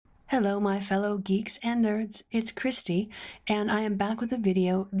Hello, my fellow geeks and nerds. It's Kristi, and I am back with a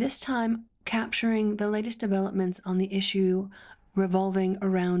video, this time capturing the latest developments on the issue revolving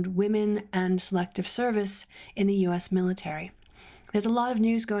around women and selective service in the US military. There's a lot of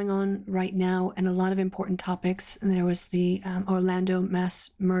news going on right now and a lot of important topics. There was the Orlando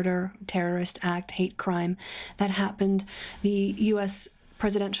mass murder terrorist act, hate crime that happened. The US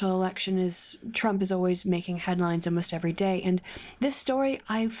presidential election Trump is always making headlines almost every day. And this story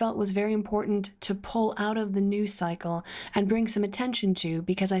I felt was very important to pull out of the news cycle and bring some attention to,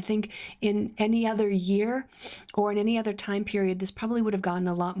 because I think in any other year or in any other time period, this probably would have gotten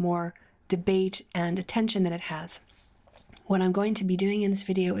a lot more debate and attention than it has. What I'm going to be doing in this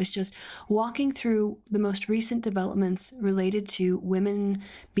video is just walking through the most recent developments related to women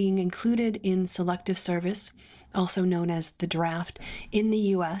being included in selective service, also known as the draft, in the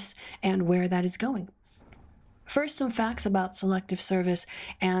US, and where that is going. First, some facts about selective service,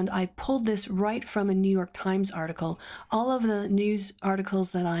 and I pulled this right from a New York Times article. All of the news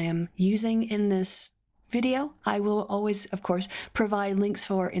articles that I am using in this video, I will always, of course, provide links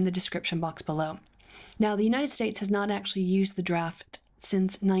for in the description box below. Now, the United States has not actually used the draft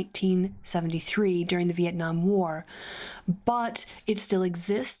since 1973 during the Vietnam War, but it still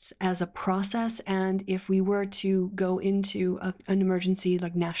exists as a process, and if we were to go into an emergency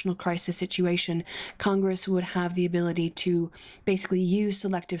like national crisis situation, Congress would have the ability to basically use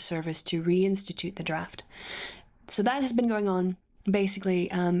selective service to reinstitute the draft. So that has been going on. Basically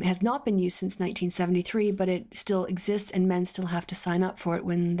has not been used since 1973, but it still exists, and men still have to sign up for it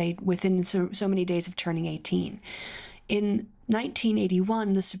within so many days of turning 18. In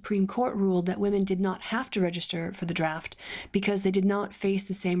 1981, the Supreme Court ruled that women did not have to register for the draft because they did not face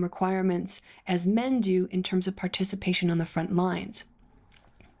the same requirements as men do in terms of participation on the front lines.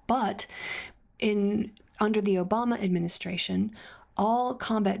 But under the Obama administration, all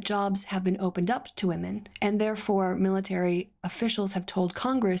combat jobs have been opened up to women, and therefore military officials have told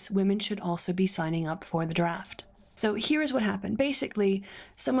Congress women should also be signing up for the draft. So here's what happened. Basically,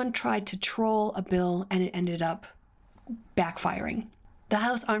 someone tried to troll a bill and it ended up backfiring. The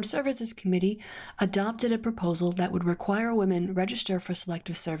House Armed Services Committee adopted a proposal that would require women register for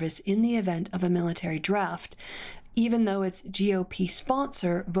selective service in the event of a military draft, even though its GOP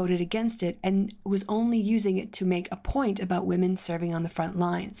sponsor voted against it and was only using it to make a point about women serving on the front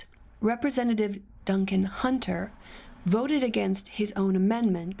lines. Representative Duncan Hunter voted against his own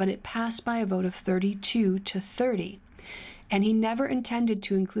amendment, but it passed by a vote of 32 to 30. And he never intended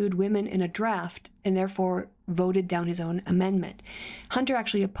to include women in a draft and therefore voted down his own amendment. Hunter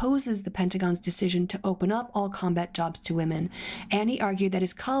actually opposes the Pentagon's decision to open up all combat jobs to women, and he argued that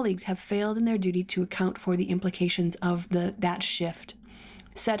his colleagues have failed in their duty to account for the implications of that shift.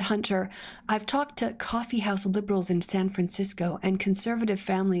 Said Hunter, "I've talked to coffeehouse liberals in San Francisco and conservative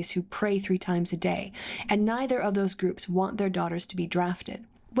families who pray 3 times a day, and neither of those groups want their daughters to be drafted."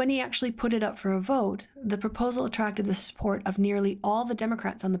 When he actually put it up for a vote, the proposal attracted the support of nearly all the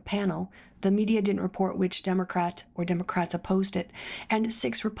Democrats on the panel. The media didn't report which Democrat or Democrats opposed it, and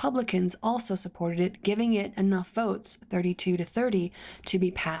 6 Republicans also supported it, giving it enough votes, 32 to 30, to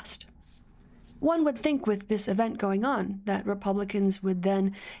be passed. One would think with this event going on that Republicans would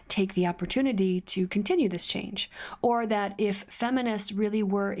then take the opportunity to continue this change, or that if feminists really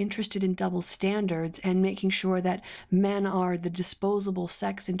were interested in double standards and making sure that men are the disposable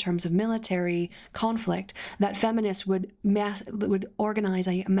sex in terms of military conflict, that feminists would organize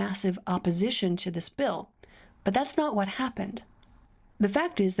a massive opposition to this bill. But that's not what happened. The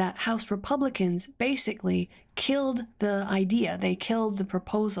fact is that House Republicans basically killed the idea. They killed the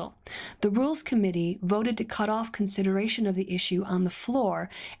proposal. The Rules Committee voted to cut off consideration of the issue on the floor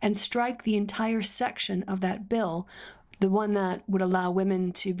and strike the entire section of that bill, the one that would allow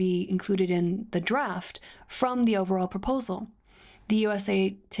women to be included in the draft, from the overall proposal. The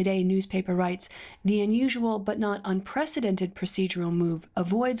USA Today newspaper writes, "The unusual but not unprecedented procedural move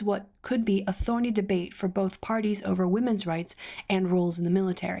avoids what could be a thorny debate for both parties over women's rights and roles in the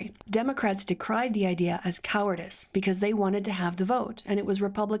military." Democrats decried the idea as cowardice because they wanted to have the vote, and it was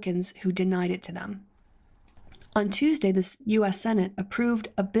Republicans who denied it to them. On Tuesday, the U.S. Senate approved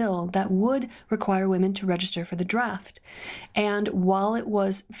a bill that would require women to register for the draft. And while it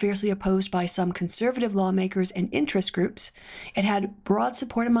was fiercely opposed by some conservative lawmakers and interest groups, it had broad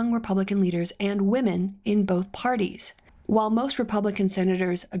support among Republican leaders and women in both parties. While most Republican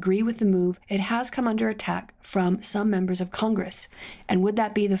senators agree with the move, it has come under attack from some members of Congress. And would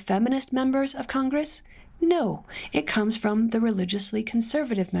that be the feminist members of Congress? No, it comes from the religiously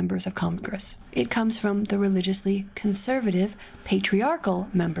conservative members of Congress. It comes from the religiously conservative, patriarchal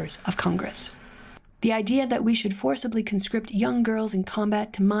members of Congress. The idea that we should forcibly conscript young girls in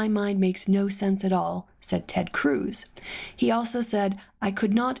combat, to my mind, makes no sense at all, said Ted Cruz. He also said, I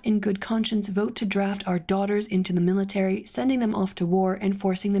could not in good conscience vote to draft our daughters into the military, sending them off to war and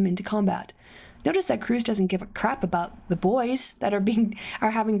forcing them into combat. Notice that Cruz doesn't give a crap about the boys that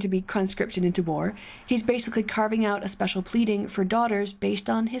are having to be conscripted into war. He's basically carving out a special pleading for daughters based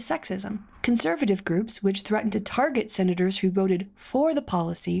on his sexism. Conservative groups, which threatened to target senators who voted for the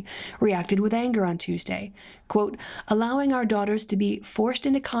policy, reacted with anger on Tuesday. Quote, allowing our daughters to be forced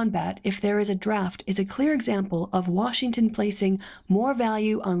into combat if there is a draft is a clear example of Washington placing more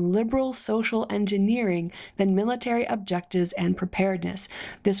value on liberal social engineering than military objectives and preparedness.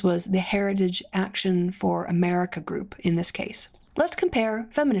 This was the Heritage Action for America group in this case. Let's compare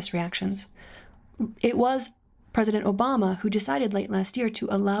feminist reactions. It was President Obama who decided late last year to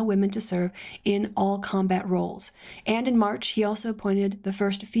allow women to serve in all combat roles. And in March, he also appointed the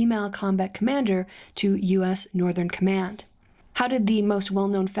first female combat commander to U.S. Northern Command. How did the most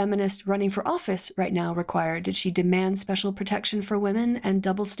well-known feminist running for office right now require? Did she demand special protection for women and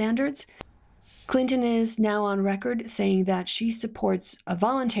double standards? Clinton is now on record saying that she supports a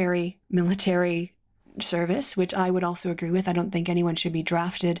voluntary military service, which I would also agree with. I don't think anyone should be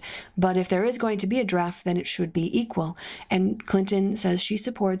drafted, but if there is going to be a draft, then it should be equal. And Clinton says she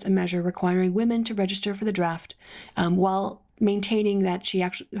supports a measure requiring women to register for the draft, while maintaining that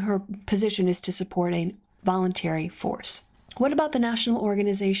her position is to support a voluntary force. What about the National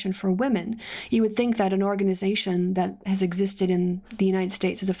Organization for Women? You would think that an organization that has existed in the United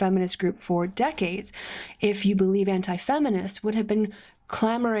States as a feminist group for decades, if you believe anti-feminists, would have been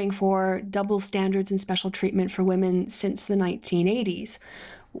clamoring for double standards and special treatment for women since the 1980s,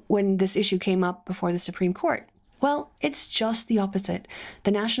 when this issue came up before the Supreme Court. Well, it's just the opposite.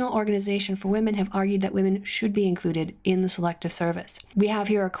 The National Organization for Women have argued that women should be included in the Selective Service. We have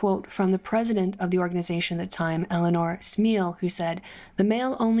here a quote from the president of the organization at the time, Eleanor Smeal, who said, "The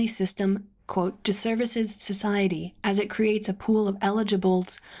male-only system, quote, disservices society as it creates a pool of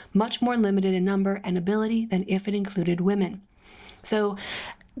eligibles much more limited in number and ability than if it included women." So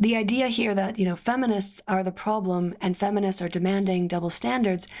the idea here that, feminists are the problem and feminists are demanding double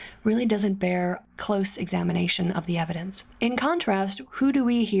standards really doesn't bear close examination of the evidence. In contrast, who do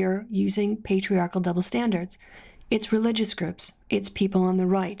we hear using patriarchal double standards? It's religious groups, it's people on the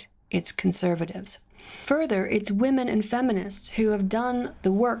right, it's conservatives. Further, it's women and feminists who have done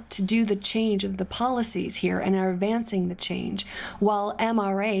the work to do the change of the policies here and are advancing the change, while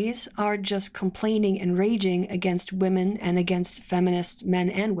MRAs are just complaining and raging against women and against feminist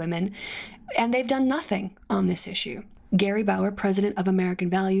men and women, and they've done nothing on this issue. Gary Bauer, president of American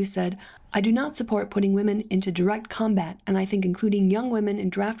Values, said, "I do not support putting women into direct combat, and I think including young women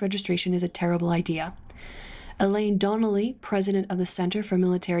in draft registration is a terrible idea." Elaine Donnelly, president of the Center for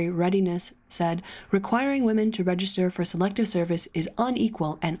Military Readiness, said, "Requiring women to register for selective service is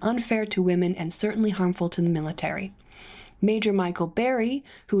unequal and unfair to women and certainly harmful to the military." Major Michael Berry,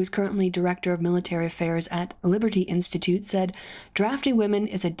 who is currently Director of Military Affairs at Liberty Institute, said, "Drafting women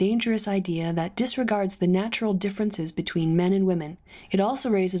is a dangerous idea that disregards the natural differences between men and women. It also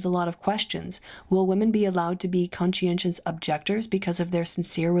raises a lot of questions. Will women be allowed to be conscientious objectors because of their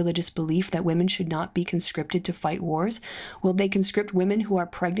sincere religious belief that women should not be conscripted to fight wars? Will they conscript women who are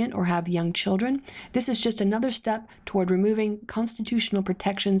pregnant or have young children? This is just another step toward removing constitutional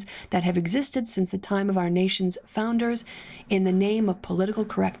protections that have existed since the time of our nation's founders in the name of political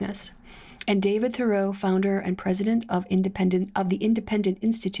correctness." And David Thoreau, founder and president of the Independent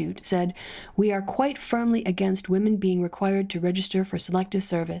Institute, said, "We are quite firmly against women being required to register for selective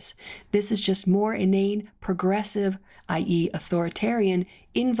service. This is just more inane, progressive, i.e. authoritarian,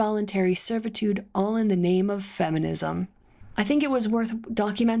 involuntary servitude, all in the name of feminism." I think it was worth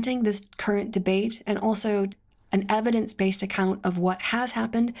documenting this current debate and also an evidence-based account of what has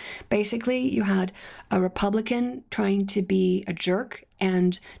happened. Basically, you had a Republican trying to be a jerk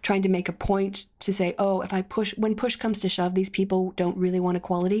and trying to make a point to say, oh, when push comes to shove, these people don't really want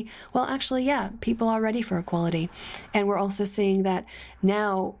equality. Well, actually, yeah, people are ready for equality. And we're also seeing that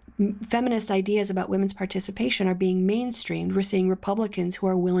now feminist ideas about women's participation are being mainstreamed. We're seeing Republicans who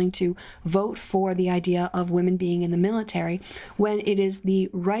are willing to vote for the idea of women being in the military when it is the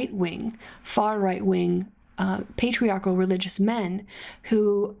right-wing, far right-wing, patriarchal religious men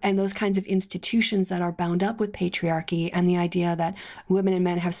and those kinds of institutions that are bound up with patriarchy and the idea that women and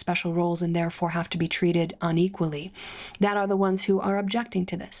men have special roles and therefore have to be treated unequally, that are the ones who are objecting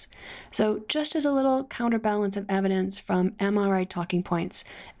to this. So just as a little counterbalance of evidence from MRI talking points,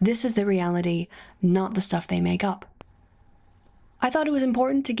 this is the reality, not the stuff they make up. I thought it was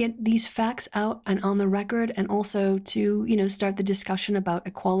important to get these facts out and on the record, and also to, start the discussion about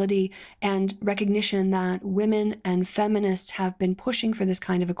equality and recognition that women and feminists have been pushing for this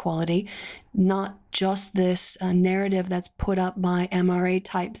kind of equality, not just this narrative that's put up by MRA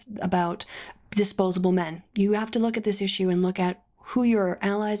types about disposable men. You have to look at this issue and look at who your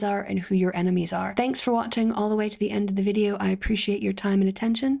allies are and who your enemies are. Thanks for watching all the way to the end of the video. I appreciate your time and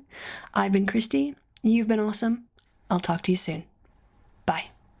attention. I've been Kristi. You've been awesome. I'll talk to you soon.